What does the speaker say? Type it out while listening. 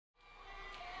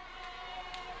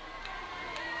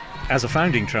As a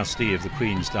founding trustee of the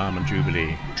Queen's Diamond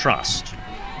Jubilee Trust,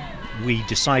 we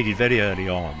decided very early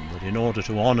on that in order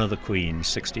to honour the Queen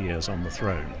 60 years on the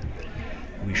throne,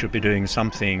 we should be doing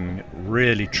something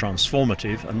really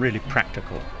transformative and really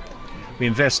practical. We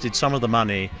invested some of the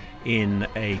money in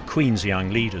a Queen's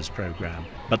Young Leaders programme,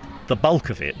 but the bulk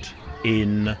of it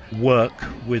in work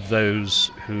with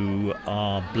those who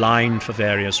are blind for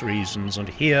various reasons. And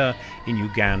here in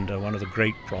Uganda, one of the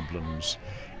great problems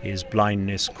is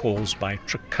blindness caused by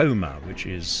trachoma, which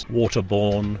is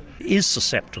waterborne, is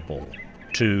susceptible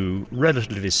to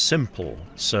relatively simple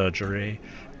surgery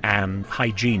and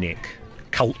hygienic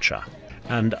culture.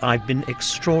 And I've been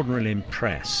extraordinarily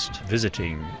impressed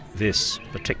visiting this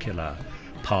particular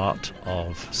part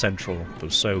of central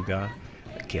Busoga,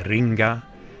 Kiringa,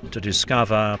 to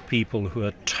discover people who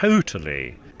are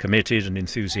totally committed and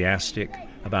enthusiastic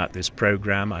about this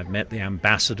program. I've met the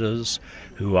ambassadors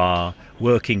who are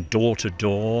working door to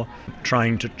door,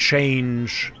 trying to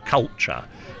change culture,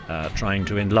 trying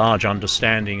to enlarge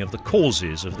understanding of the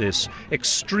causes of this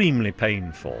extremely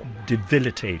painful,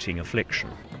 debilitating affliction.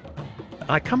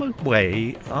 I come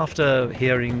away after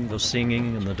hearing the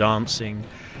singing and the dancing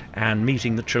and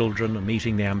meeting the children and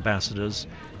meeting the ambassadors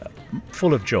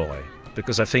full of joy,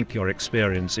 because I think your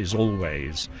experience is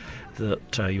always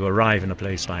that you arrive in a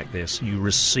place like this, you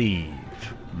receive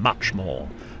much more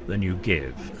than you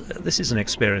give. This is an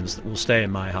experience that will stay in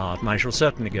my heart, and I shall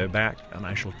certainly go back and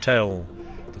I shall tell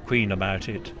the Queen about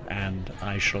it, and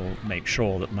I shall make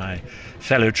sure that my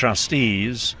fellow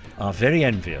trustees are very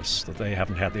envious that they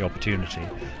haven't had the opportunity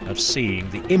of seeing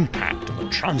the impact and the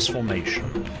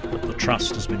transformation that the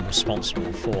Trust has been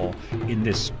responsible for in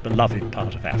this beloved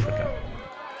part of Africa.